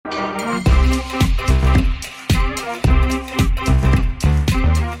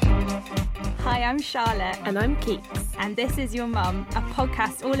Charlotte. And I'm Keeks. And this is Your Mum, a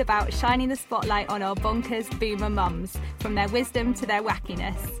podcast all about shining the spotlight on our bonkers boomer mums, from their wisdom to their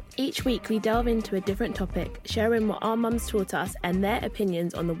wackiness. Each week we delve into a different topic, sharing what our mums taught us and their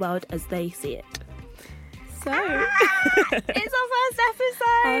opinions on the world as they see it. So, it's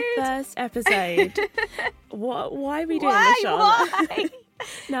our first episode. Why are we doing this, Charlotte? Why?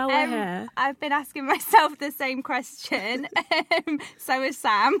 Now we're here. I've been asking myself the same question. So has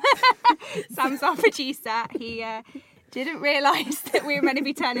Sam. Sam's our producer. He didn't realise that we were meant to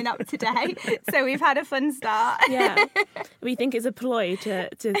be turning up today, so we've had a fun start. Yeah, we think it's a ploy to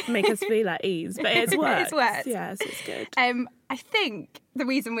make us feel at ease, but it's worked. It's worked. Yes, it's good. I think the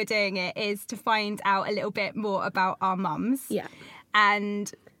reason we're doing it is to find out a little bit more about our mums. Yeah.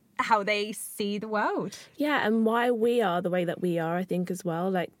 And how they see the world. Yeah, and why we are the way that we are, I think, as well.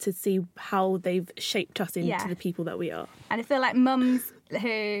 Like, to see how they've shaped us into the people that we are. And I feel like mums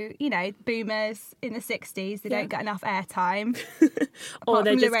who, you know, boomers in the 60s, they don't get enough airtime. Or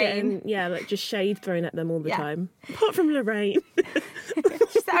they're just Lorraine. getting, like, just shade thrown at them all the time. Apart from Lorraine.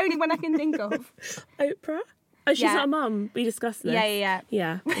 She's the only one I can think of. Oprah? Oh, she's not a mum. We discussed this.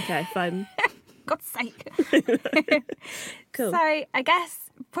 Yeah. Okay, fine. God's sake. Cool. So I guess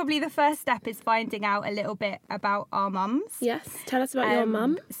probably the first step is finding out a little bit about our mums. Yes, tell us about your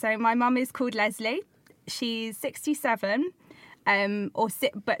mum. So my mum is called Leslie. She's 67.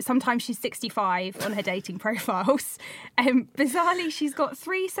 But sometimes she's 65 on her dating profiles. Bizarrely, she's got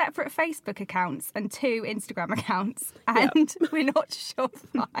 3 separate Facebook accounts and 2 Instagram accounts, and we're not sure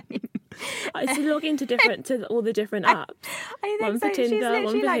why. I used to log into all the different apps. I think One so. for Tinder, She's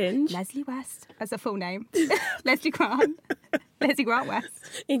one for like Hinge. Leslie West as a full name. Leslie Grant. Leslie Grant West.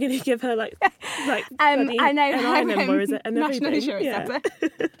 You're going to give her like I know an her number, is it? And national everything. insurance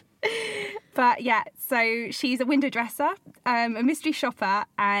number. But yeah, so she's a window dresser, a mystery shopper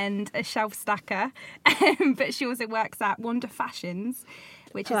and a shelf stacker. But she also works at Wonder Fashions,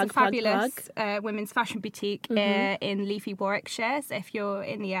 which is a fabulous women's fashion boutique in Leafy, Warwickshire. So if you're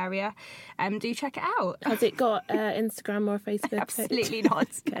in the area, do check it out. Has it got Instagram or Facebook? Absolutely not.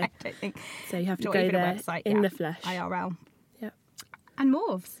 Okay. I don't think. So you have to Not go even there a website, in the flesh. IRL. Yeah. And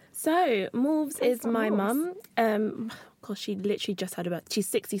Morves. So Morves is my Morves. mum. Gosh, she literally just had she's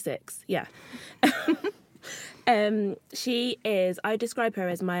 66. Yeah. She is, I describe her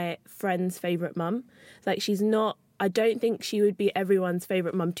as my friend's favourite mum. Like, I don't think she would be everyone's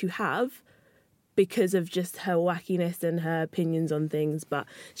favourite mum to have because of just her wackiness and her opinions on things, but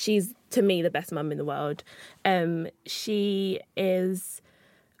she's, to me, the best mum in the world. She is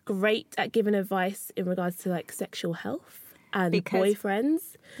great at giving advice in regards to, like, sexual health and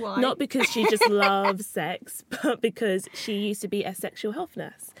boyfriends. Why? Not because she just loves sex, but because she used to be a sexual health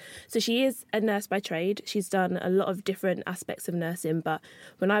nurse. So she is a nurse by trade. She's done a lot of different aspects of nursing, but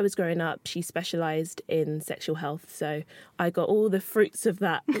when I was growing up, she specialised in sexual health. So I got all the fruits of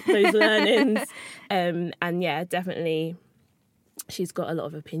those learnings. And yeah, definitely she's got a lot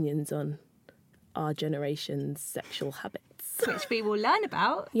of opinions on our generation's sexual habits. Which we will learn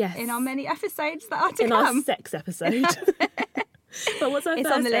about in our many episodes that are to come. In our sex episode. But what's our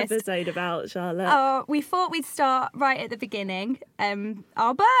first episode about, Charlotte? We thought we'd start right at the beginning.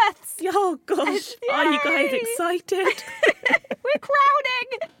 Our births. Oh, gosh. Yay! Are you guys excited? We're crowning.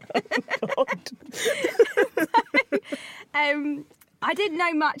 Oh, God. I didn't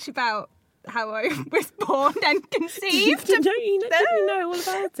know much about how I was born and conceived. Don't you know all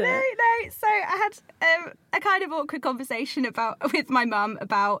about it? No. So I had a kind of awkward conversation with my mum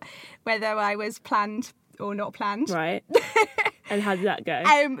about whether I was planned or not planned. Right. And how did that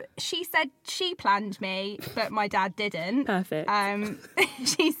go? She said she planned me, but my dad didn't. Perfect.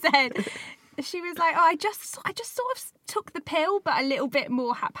 She said, she was like, I just sort of took the pill, but a little bit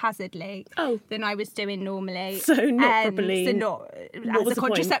more haphazardly than I was doing normally. So not properly. So not as a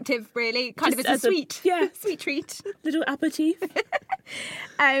contraceptive, really. Kind just of as a sweet treat. Little aperitif.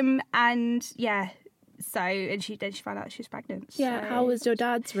 And yeah. So, and she found out she was pregnant. Yeah, so. How was your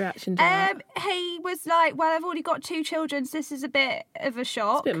dad's reaction to that? He was like, well, I've already got 2 children, so this is a bit of a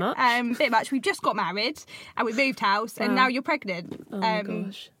shock. It's a bit much. Bit much. We've just got married and we moved house and now you're pregnant. Oh my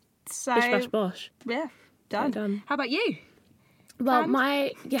gosh. So, bish bash bosh. Yeah, done. How about you? Well,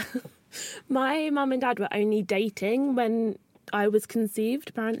 my mum and dad were only dating when I was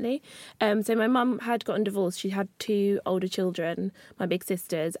conceived, apparently. So my mum had gotten divorced. She had 2 older children, my big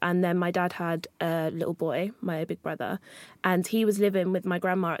sisters, and then my dad had a little boy, my big brother, and he was living with my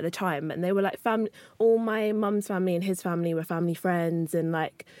grandma at the time, and they were like family. All my mum's family and his family were family friends, and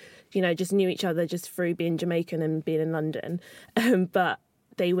like, you know, just knew each other just through being Jamaican and being in London. But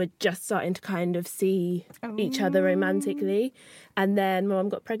they were just starting to kind of see each other romantically, and then my mum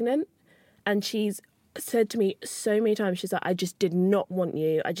got pregnant. And she's said to me so many times, she's like, I just did not want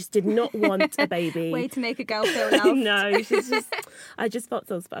you. I just did not want a baby. Way to make a girl feel loved. No, she's just, I just felt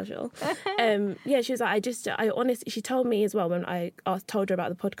so special. Yeah, she was like, I honestly, she told me as well when I told her about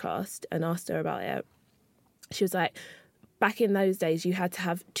the podcast and asked her about it, she was like, back in those days, you had to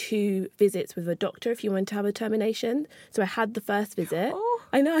have 2 visits with a doctor if you wanted to have a termination. So I had the first visit. Oh.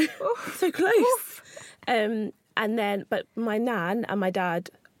 I know, so close. Oof. And then, but my nan and my dad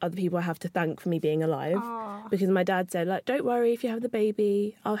are the people I have to thank for me being alive. Oh. Because my dad said, like, don't worry if you have the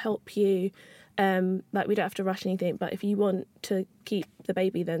baby, I'll help you. Like, we don't have to rush anything, but if you want to keep the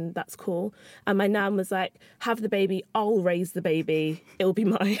baby, then that's cool. And my nan was like, have the baby, I'll raise the baby, it'll be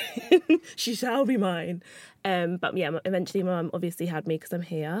mine. She shall be mine. But yeah, eventually my mum obviously had me because I'm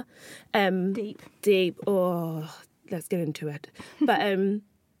here. Deep. Oh, let's get into it. But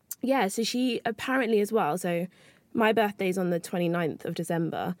yeah, so she apparently as well, so my birthday's on the 29th of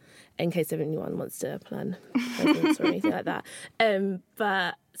December, in case anyone wants to plan presents or anything like that.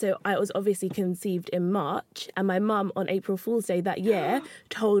 But so I was obviously conceived in March, and my mum on April Fool's Day that year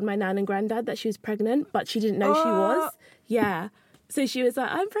told my nan and granddad that she was pregnant, but she didn't know she was. Yeah. So she was like,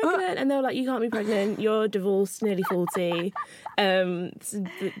 I'm pregnant. And they were like, you can't be pregnant. You're divorced, nearly 40. So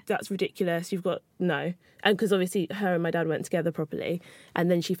that's ridiculous. You've got, no. And because obviously her and my dad weren't together properly.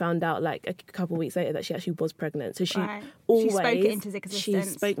 And then she found out like a couple of weeks later that she actually was pregnant. So she always... She spoke it into existence. She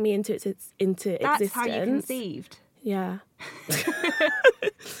spoke me into existence. That's how you conceived. Yeah.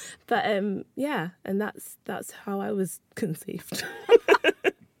 But yeah, and that's how I was conceived.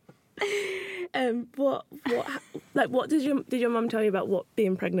 What did your mum tell you about what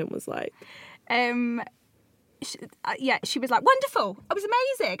being pregnant was like? She was like, wonderful, it was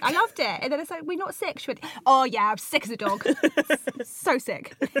amazing, I loved it. And then I said, we're not sick. She went, oh yeah, I was sick as a dog. So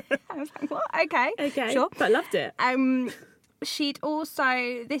sick. I was like, what? Okay, sure, but loved it. She'd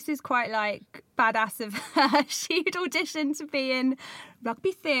also, this is quite like badass of her, she'd auditioned to be in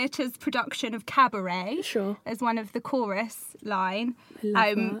Rugby Theatre's production of Cabaret. Sure. As one of the chorus line.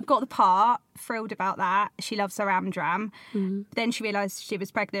 I love that. Got the part, thrilled about that. She loves her Amdram. Mm. Then she realised she was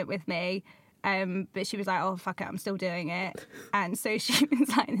pregnant with me. But she was like, oh, fuck it, I'm still doing it. And so she was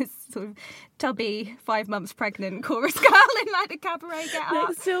like this sort of tubby, 5 months pregnant chorus girl in like the Cabaret get up.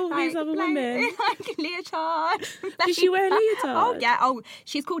 Like Sylvie's other women. Like leotard. Did she wear a leotard? Oh, yeah. Oh,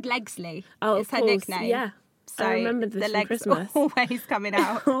 she's called Legsley. Oh, it's of her course. nickname. Yeah. So I remember this the from legs Christmas. Always coming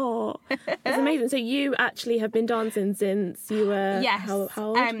out. Oh, it's amazing. So you actually have been dancing since you were how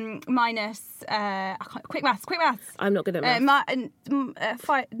old? Minus quick maths. I'm not good at maths.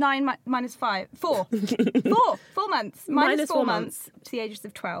 9 minus 5. 4. 4 months. Minus 4 months to the ages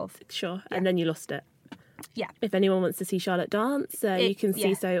of 12. Sure. Yeah. And then you lost it. Yeah. If anyone wants to see Charlotte dance, you can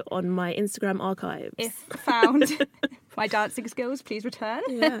see so on my Instagram archives. If found my dancing skills, please return.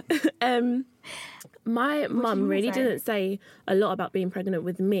 Yeah. My mum really didn't say a lot about being pregnant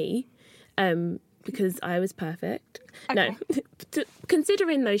with me, because I was perfect. Okay. No,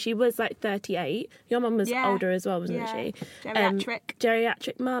 considering though she was like 38, your mum was older as well, wasn't she?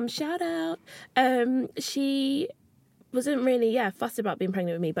 Geriatric mum, shout out. She wasn't really fussed about being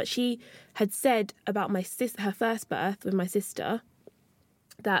pregnant with me, but she had said about my her first birth with my sister,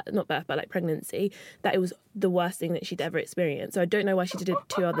 that not birth but like pregnancy, that it was the worst thing that she'd ever experienced. So I don't know why she did it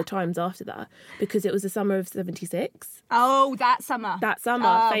 2 other times after that, because it was the summer of 76. Oh, that summer,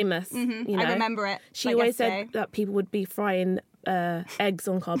 famous. Mm-hmm. You know, I remember it. She always said that people would be frying eggs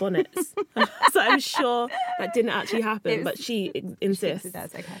on carbonets. So I'm sure that didn't actually happen, but she insists. It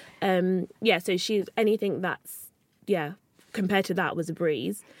does. Okay. So she's anything that's compared to that was a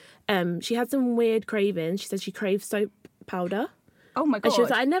breeze. She had some weird cravings. She said she craved soap powder. Oh my god! And she was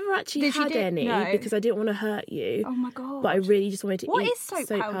like, I never actually had any because I didn't want to hurt you. Oh my god! But I really just wanted to eat. What is soap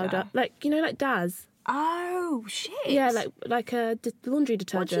powder? Like, you know, like Daz. Oh shit! Yeah, like a laundry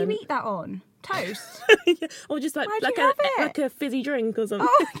detergent. What do you eat that on? Toast? Or just like a fizzy drink or something.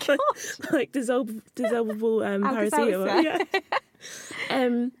 Oh my god! Like dissolvable paracetamol.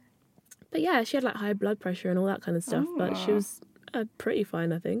 Yeah. But yeah, she had like high blood pressure and all that kind of stuff. Oh. But she was pretty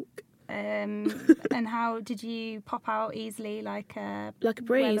fine, I think. And how did you pop out easily, like a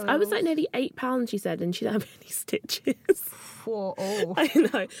breeze? I was like nearly 8 pounds, she said, and she didn't have any stitches. Oh. I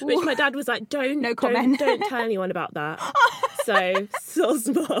know. Which my dad was like, don't tell anyone about that. So sauce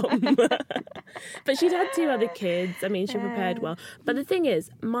mom. But she'd had 2 other kids. I mean, she prepared well. But the thing is,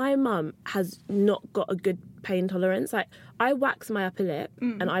 my mum has not got a good pain tolerance. Like, I wax my upper lip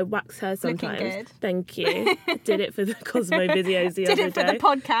and I wax her sometimes. Looking good. Thank you. Did it for the Cosmo videos the other day. Did it for the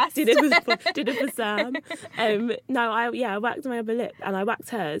podcast. Did it for Sam. I waxed my upper lip and I waxed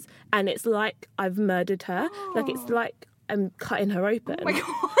hers, and it's like I've murdered her. Like, it's like I'm cutting her open. Oh my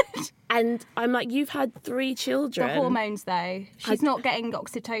god. And I'm like, you've had 3 children. The hormones, though. She's not getting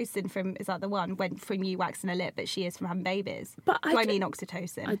oxytocin from, is that the one? From you waxing her lip, but she is from having babies. But I mean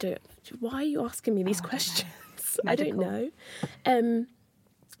oxytocin? I don't. Why are you asking me these questions? I don't know.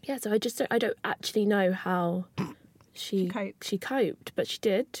 Yeah, so I don't actually know how she coped, but she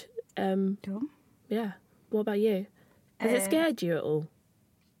did. Yeah. What about you? Has it scared you at all?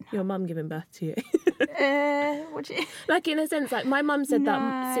 Your mum giving birth to you? Like, in a sense, like, my mum said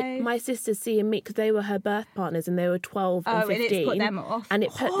that my sisters seeing me, because they were her birth partners and they were 12 and 15. And it's put them off. And it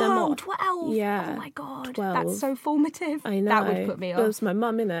put them off. 12? Yeah. Oh, my God. 12. That's so formative. I know. That would put me off. That was my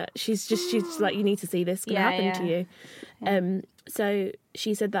mum, innit? She's like, you need to see this going to happen to you. Yeah. So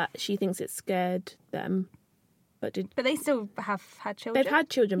she said that she thinks it scared them. But they still have had children? They've had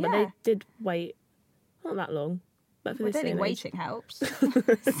children, but they did wait not that long. But for I don't think waiting helps.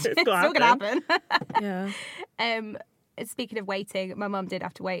 It's still going to happen. Yeah. Speaking of waiting, my mum did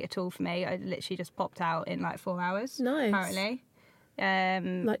have to wait at all for me. I literally just popped out in like 4 hours. Nice. Apparently.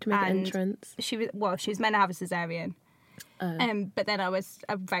 Like to make an entrance. She was meant to have a cesarean. But then I was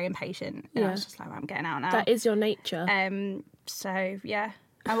very impatient. And I was just like, I'm getting out now. That is your nature. So yeah.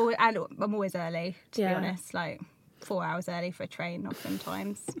 I'm always early, to be honest. Like 4 hours early for a train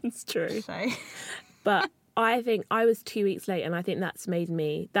oftentimes. It's true. So but I think I was 2 weeks late, and I think that's made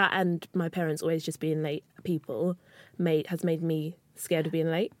me, that and my parents always just being late people has made me scared of being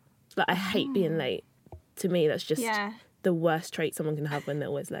late. Like, I hate being late. To me, that's just the worst trait someone can have when they're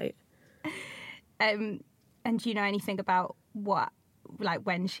always late. And do you know anything about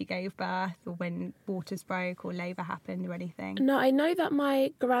when she gave birth, or when waters broke or labour happened or anything? No, I know that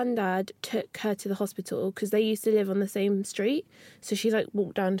my granddad took her to the hospital because they used to live on the same street. So she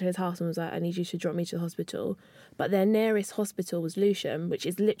walked down to his house and was like, I need you to drop me to the hospital. But their nearest hospital was Lewisham, which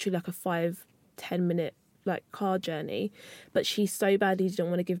is literally like a 5-10 minute car journey. But she so badly didn't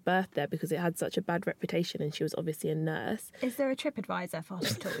want to give birth there because it had such a bad reputation, and she was obviously a nurse. Is there a TripAdvisor for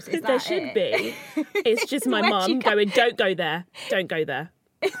hospitals? There should be. It's just my mum going, don't go there. Don't go there.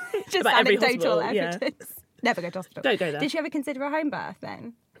 Just about anecdotal evidence. Yeah. Never go to hospital. Don't go there. Did she ever consider a home birth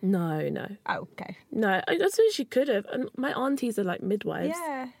then? No. Oh, okay. No, I suppose she could have. And my aunties are midwives.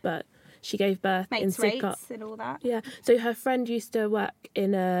 Yeah. But she gave birth in Sidcup. And all that. Yeah. So her friend used to work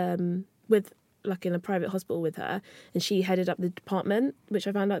in in a private hospital with her, and she headed up the department, which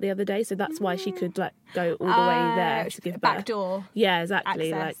I found out the other day. So that's why she could go all the way there to give birth. Back door. Yeah,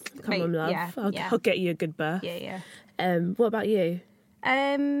 exactly. Access. Come on, love. Yeah, I'll get you a good birth. Yeah. What about you? So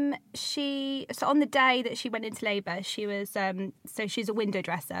on the day that she went into labour, she was so she's a window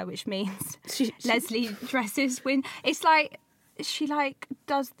dresser, which means Leslie dresses it's like she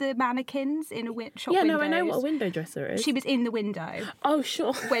does the mannequins in a shop windows. Yeah, no, I know what a window dresser is. She was in the window. Oh,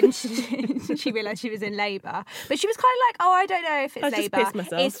 sure. When she realised she was in labour. But she was kind of like, oh, I don't know if it's labour.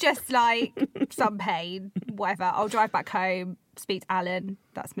 It's just some pain, whatever. I'll drive back home, speak to Alan,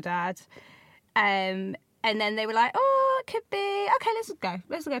 that's my dad. And then they were like, oh, it could be, okay,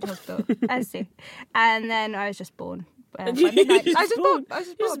 let's go to hospital. Let's see. And then I was just born. I was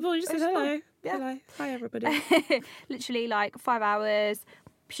just born. You said hello. Yeah. Hello. Hi, everybody. Literally 5 hours.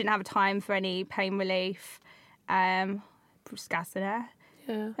 She didn't have time for any pain relief. Just gassing her.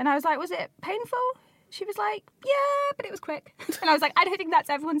 Yeah. And I was like, was it painful? She was like, yeah, but it was quick. And I was like, I don't think that's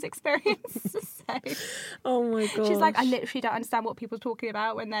everyone's experience. Oh my God. She's like, I literally don't understand what people are talking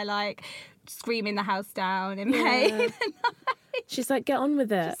about when they're screaming the house down in pain. She's like, get on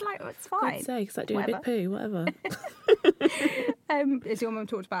with it. She's like, oh, it's fine. God's sake, it's like doing a big poo, whatever. Has your mum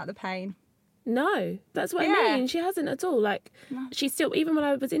talked about the pain? No, that's what I mean. She hasn't at all. She still, even when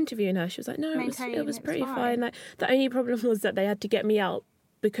I was interviewing her, she was like, no, it was pretty fine. The only problem was that they had to get me out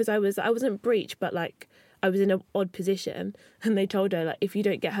because I wasn't breech, but I was in an odd position, and they told her if you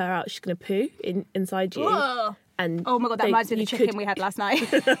don't get her out, she's gonna poo inside you. Whoa. And oh my God, that reminds me of the chicken we had last night.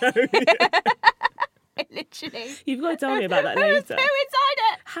 Literally. You've got to tell me about that later. There was poo inside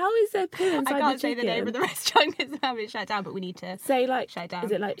it. How is there poo inside the chicken? I can't say the name of the restaurant because I'm having it shut down, but we need to say shut down.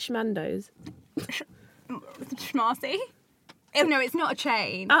 Is it Schmando's? Schmarcy? Oh no, it's not a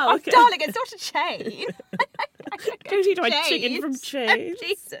chain. Oh, okay. Darling, it's not a chain. Don't eat my chicken from Chase.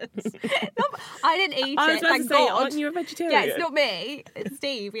 Jesus. I didn't eat it. I was about to say, aren't you a vegetarian? Yeah, it's not me. It's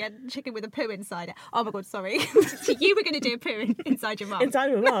Steve. We had chicken with a poo inside it. Oh my God, sorry. So you were going to do a poo inside your mum.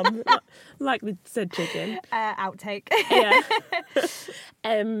 Inside my mum. Like the said chicken. Outtake. Yeah.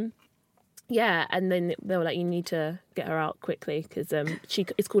 Yeah, and then they were like, you need to get her out quickly because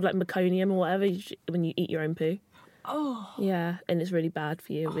it's called meconium or whatever when you eat your own poo. Oh. Yeah, and it's really bad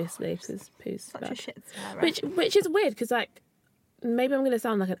for you, obviously, because poo's such bad. a shit stir. Which is weird because maybe I'm going to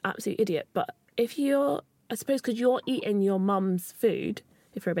sound like an absolute idiot, but I suppose because you're eating your mum's food,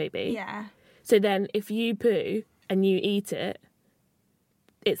 if you're a baby. Yeah. So then if you poo and you eat it,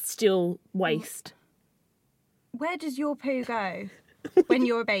 it's still waste. Where does your poo go when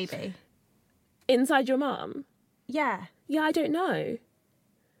you're a baby? Inside your mum? Yeah. Yeah, I don't know.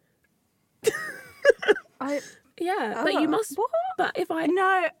 Yeah, but you must. What? But if I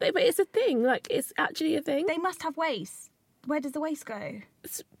No. but it's a thing. Like it's actually a thing. They must have waste. Where does the waste go? I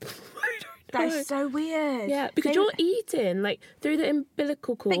don't That know. is so weird. Yeah, because you're eating like through the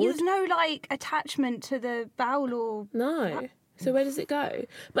umbilical cord. But there's no like attachment to the bowel or. No. So where does it go?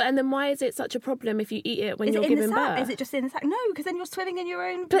 And then why is it such a problem if you eat it when Is you're it in giving the sack? birth? Is it just in the sack? No, because then you're swimming in your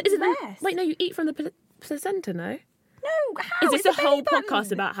own But is it mess. wait, no, you eat from the placenta, no? No, how? Is this It's a whole baby button.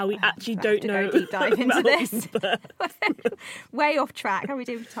 podcast about how we actually I have don't to know go deep dive into about this. birth? Way off track. How are we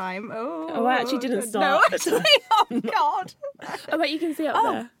doing for time? Oh, I actually didn't No, start. actually, oh God. Oh, wait, you can see up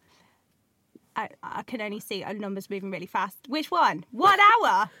there. I can only see numbers moving really fast. Which one? 1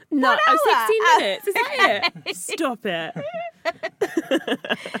 hour? No, 1 hour? 16 minutes. Is that it? Stop it.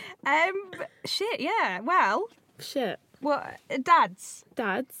 Shit, yeah. Well, Shit. what? Dad's?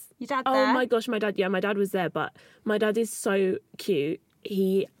 Dad's? Your dad Oh there? my gosh, my dad. Yeah, my dad was there, but my dad is so cute.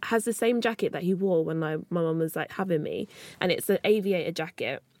 He has the same jacket that he wore when my mum was like having me, and it's an aviator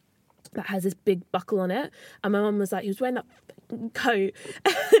jacket that has this big buckle on it. And my mum was like, he was wearing that coat,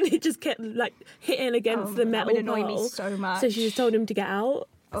 and it just kept like hitting against the metal That would annoy me pole. so much. So she just told him to get out.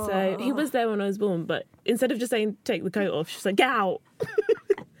 So he was there when I was born, but instead of just saying take the coat off, she's like, get out.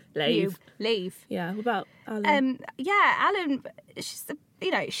 Leave. Leave. Yeah. What about Alan? Yeah, Alan. She's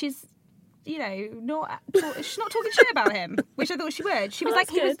not she's not talking shit about him, which I thought she would. She was like,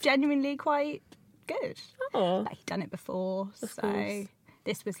 that's he was good. genuinely quite good. Oh. Like he'd done it before, Of so course.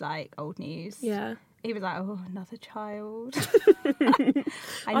 this was like old news. Yeah. He was like, oh, another child. I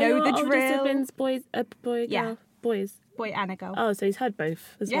Are know your the older drill. siblings boys? Boy, Yeah. girl, boys. Boy and a girl. Oh, so he's had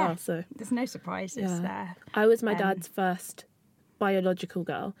both as yeah. well. So There's no surprises Yeah. there. I was my dad's first biological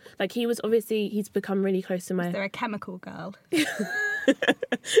girl. Like he's become really close to my. They're a chemical girl.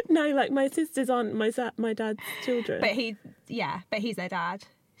 No, like my sisters aren't my dad's children. But he's their dad.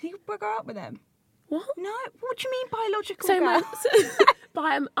 He broke up with him. What? No, what do you mean biological So girl? but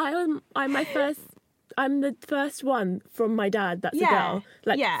I'm my first. I'm the first one from my dad. That's a girl.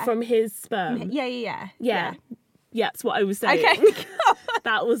 Like from his sperm. Yeah. Yeah. Yeah, that's what I was saying. Okay.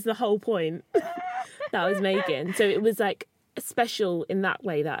 That was the whole point. That was Megan. So it was like special in that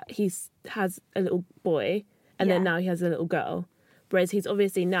way that he has a little boy and then now he has a little girl. Whereas he's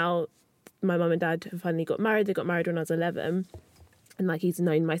obviously now, my mum and dad have finally got married. They got married when I was 11. And like he's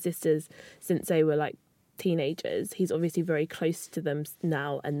known my sisters since they were like teenagers. He's obviously very close to them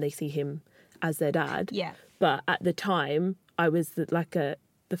now and they see him as their dad. Yeah. But at the time, I was the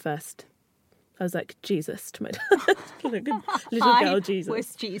first. I was like Jesus to my dad, like a little girl Jesus. I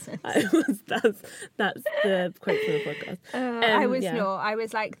was Jesus. That's the quote from the podcast. I was yeah. not. I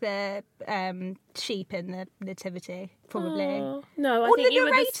was like the sheep in the nativity, probably. Oh, no, I Or think the you were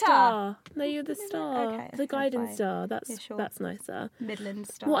the narrator. star. No, you're the star. Okay, The guidance fine. star. Yeah, sure. That's nicer. Midland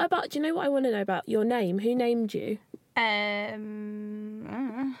star. What about? Do you know what I want to know about your name? Who named you? I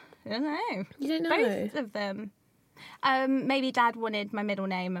don't know. You don't know. Both of them. Maybe Dad wanted my middle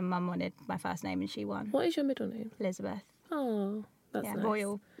name and Mum wanted my first name, and she won. What is your middle name? Elizabeth. Oh, that's Yeah, nice.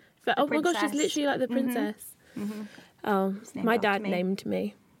 royal. Oh my gosh, she's princess. literally like the princess. Oh, named my after dad me. named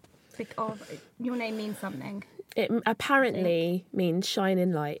me. Your name means something. It apparently means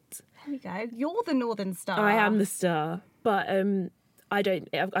shining light. There we go. You're the Northern Star. I am the star, but I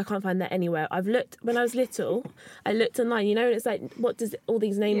can't find that anywhere. I've looked when I was little. I looked online, and it's like, what does all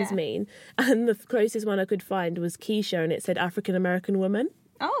these names Yeah. mean? And the closest one I could find was Keisha, and it said African American woman,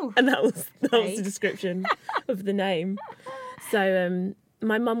 Oh. and that was the Great. description of the name. So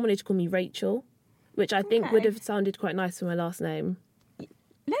my mum wanted to call me Rachel, which I think would Okay. have sounded quite nice for my last name.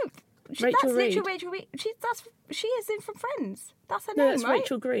 No. Rachel that's Reid. Rachel Reid. She is in from Friends. That's her No, name, that's right?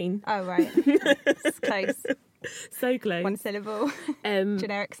 Rachel Green. Oh, right. It's close. So close. One syllable.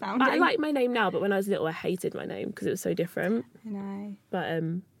 Generic sounding. I like my name now, but when I was little, I hated my name because it was so different. I know. But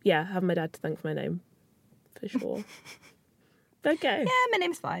yeah, I have my dad to thank for my name, for sure. Okay. Yeah, my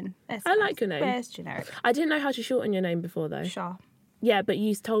name's fine. It's I like your name. It's generic. I didn't know how to shorten your name before, though. Shah. Yeah, but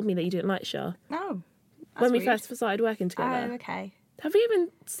you told me that you didn't like Shah No. when we rude. first started working together. Oh, okay. Have we even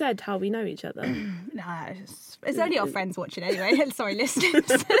said how we know each other? No, it's only our friends watching anyway. Sorry, listeners.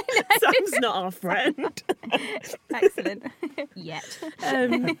 Sam's not our friend. Excellent. Yet.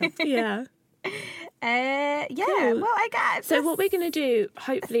 Yeah. Yeah. Cool. Well, I guess. So what we're going to do,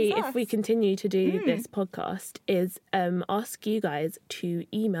 hopefully, This is if we us. continue to do this podcast, is ask you guys to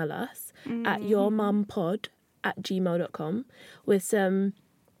email us at yourmumpod@gmail.com with some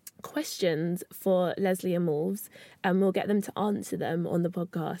questions for Leslie and Morves, and we'll get them to answer them on the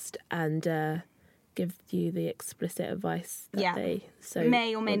podcast and give you the explicit advice that they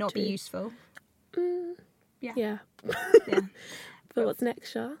may or may not be useful. Yeah. But what's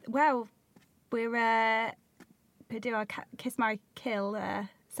next, Shah? Well, we're do our Kiss, Marry, Kill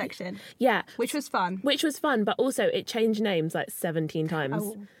section. Yeah. Which was fun, but also it changed names like 17 times.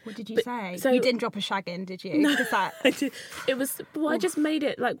 Oh, what did you say? So, you didn't drop a shag in, did you? No, I did. It was... Well, I just made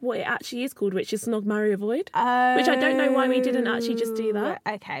it like what it actually is called, which is Snog, Marry, Avoid. Which I don't know why we didn't actually just do that.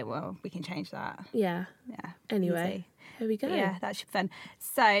 Okay, well, we can change that. Yeah. Anyway, easy. Here we go. Yeah, that should be fun.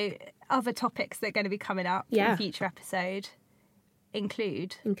 So, other topics that are going to be coming up in a future episode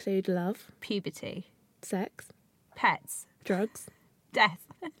include love, puberty, sex, pets, drugs, death,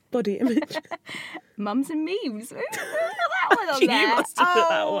 body image, mums and memes. That one on there. You must have put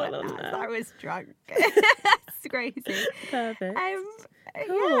that one on there. I was drunk. That's crazy. Perfect.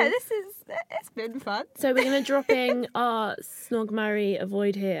 Cool. Yeah, it's been fun. So we're going to drop in our Snog, Marry,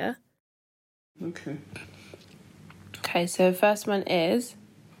 Avoid here. Okay, so the first one is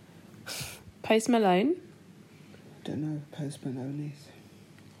Post Malone. I don't know who Post Malone is.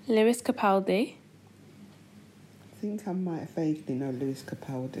 Lewis Capaldi. I think I might vaguely know Lewis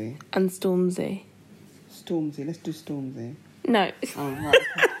Capaldi. And Stormzy. Stormzy, let's do Stormzy. No. Oh, right.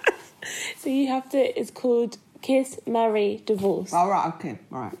 Okay. So you have to, it's called Kiss, Marry, Divorce. All right, okay,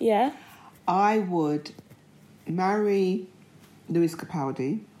 all right. Yeah? I would marry Lewis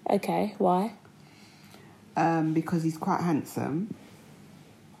Capaldi. Okay, why? Because he's quite handsome.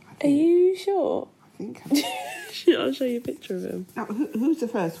 Are you sure? I think. I'll show you a picture of him. Now, who's the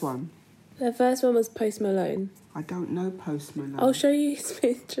first one? The first one was Post Malone. I don't know Post Malone. I'll show you his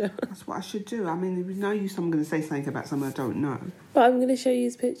picture. That's what I should do. I mean, we know I'm going to say something about someone I don't know. But I'm going to show you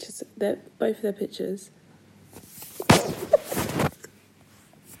his pictures. Both of their pictures.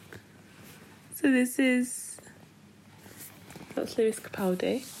 So this is... That's Lewis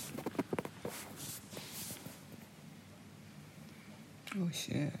Capaldi. Oh,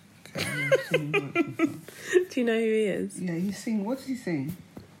 shit. Okay. Do you know who he is? Yeah, he's singing. What does he sing?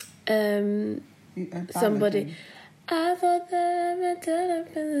 Somebody. I thought that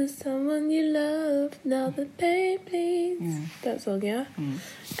I'd been someone you love. Now the pain bleeds. Yeah. That song, yeah.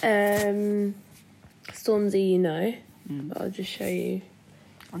 Stormzy, you know, but I'll just show you.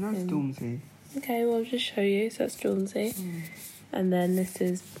 I know Stormzy. Okay, well I'll just show you. So that's Stormzy, and then this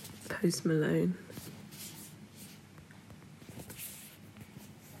is Post Malone.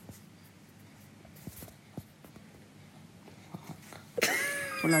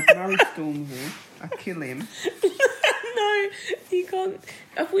 Well, I'd marry Stormzy. I'd kill him. No, you can't.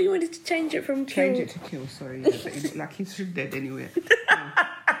 I thought you wanted to change it from kill. Change it to kill, sorry. Yeah, but he looked like he's dead anyway.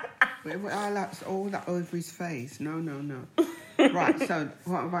 I like all that over his face. No. Right, so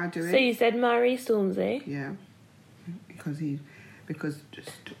what am I doing? So you said marry Stormzy? Yeah. Because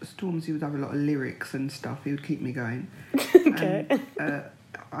Stormzy would have a lot of lyrics and stuff. He would keep me going. Okay.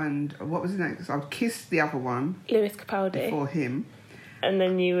 And what was the next? I would kiss the other one. Lewis Capaldi. Before him. And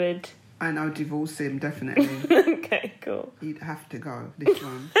then you would... And I would divorce him, definitely. Okay, cool. He'd have to go, this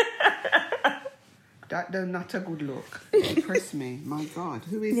one. That's not a good look. It impressed me. My God,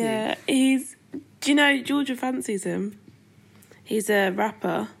 who is he? Yeah, he's... Do you know Georgia fancies him? He's a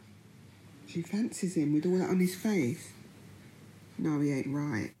rapper. She fancies him with all that on his face? No, he ain't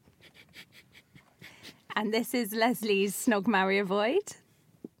right. And this is Leslie's Snog, Marry, Avoid.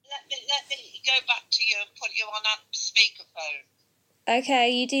 Let me go back to you and put you on speakerphone. Okay,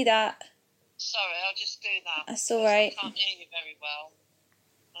 you do that. Sorry, I'll just do that. That's all right. I can't hear you very well.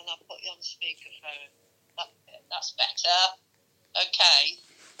 And I'll put you on speakerphone. That's better. Okay.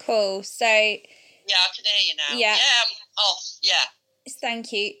 Cool. So... Yeah, I can hear you now. Yeah. Yeah, I'm off. Yeah.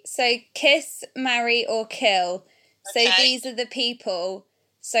 Thank you. So, kiss, marry, or kill. Okay. So, these are the people.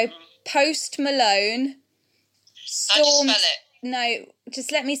 So, Post Malone... How do you spell it? No,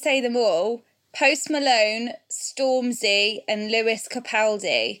 just let me say them all. Post Malone, Stormzy, and Lewis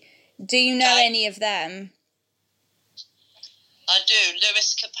Capaldi. Do you know any of them? I do.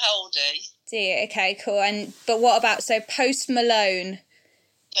 Lewis Capaldi. Do you? Okay, cool. But what about, so Post Malone?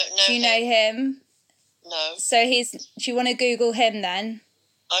 Don't know Do you know him? No. So do you want to Google him then?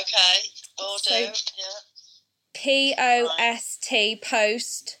 Okay, will do. Yeah. P-O-S-T,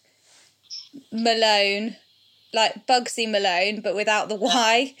 Post Malone. Like Bugsy Malone, but without the Y.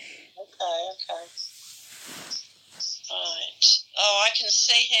 Okay. Right. Oh, I can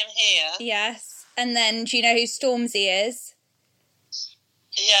see him here. Yes. And then, do you know who Stormzy is?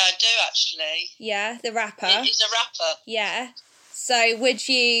 Yeah, I do actually. Yeah, the rapper. He's a rapper. Yeah. So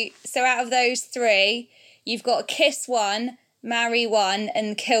out of those three, you've got Kiss 1, marry one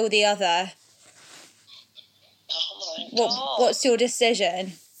and kill the other. Oh my God. What's your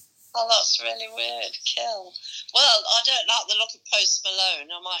decision? Oh, that's really weird. Kill. Well, I don't like the look of Post Malone.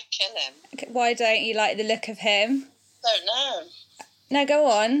 I might kill him. Okay, why don't you like the look of him? Don't know. No, go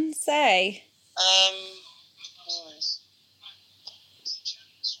on, say.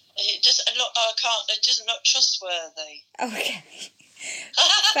 It just look. I can't. It doesn't look trustworthy. Okay.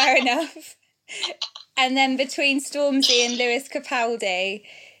 Fair enough. And then between Stormzy and Lewis Capaldi,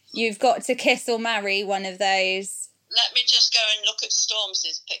 you've got to kiss or marry one of those. Let me just go and look at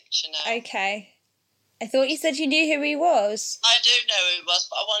Stormzy's picture now. Okay. I thought you said you knew who he was. I do know who he was,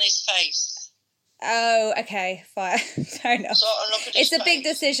 but I want his face. Oh, okay, fine. Fair enough. So I'll look at his It's a big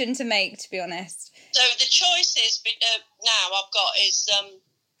face. decision to make, to be honest. So the choices now I've got is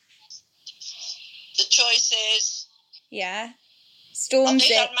the choices. Yeah. I think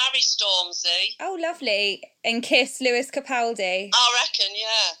Stormzy. I'd marry Stormzy. Oh, lovely. And kiss Lewis Capaldi. I reckon,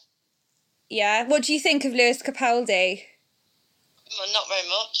 yeah. Yeah. What do you think of Lewis Capaldi? Well, not very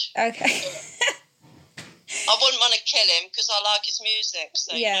much. Okay. I wouldn't want to kill him because I like his music.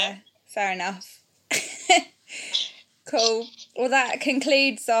 So, Yeah, you know. fair enough. Cool. Well, that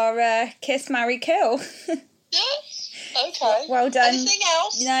concludes our Kiss, Marry, Kill. Yeah. Okay. Well done. Anything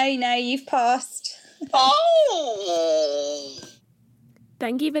else? No, you've passed. Oh.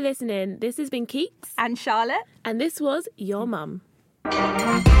 Thank you for listening. This has been Keeks, And Charlotte. and this was Your Mum.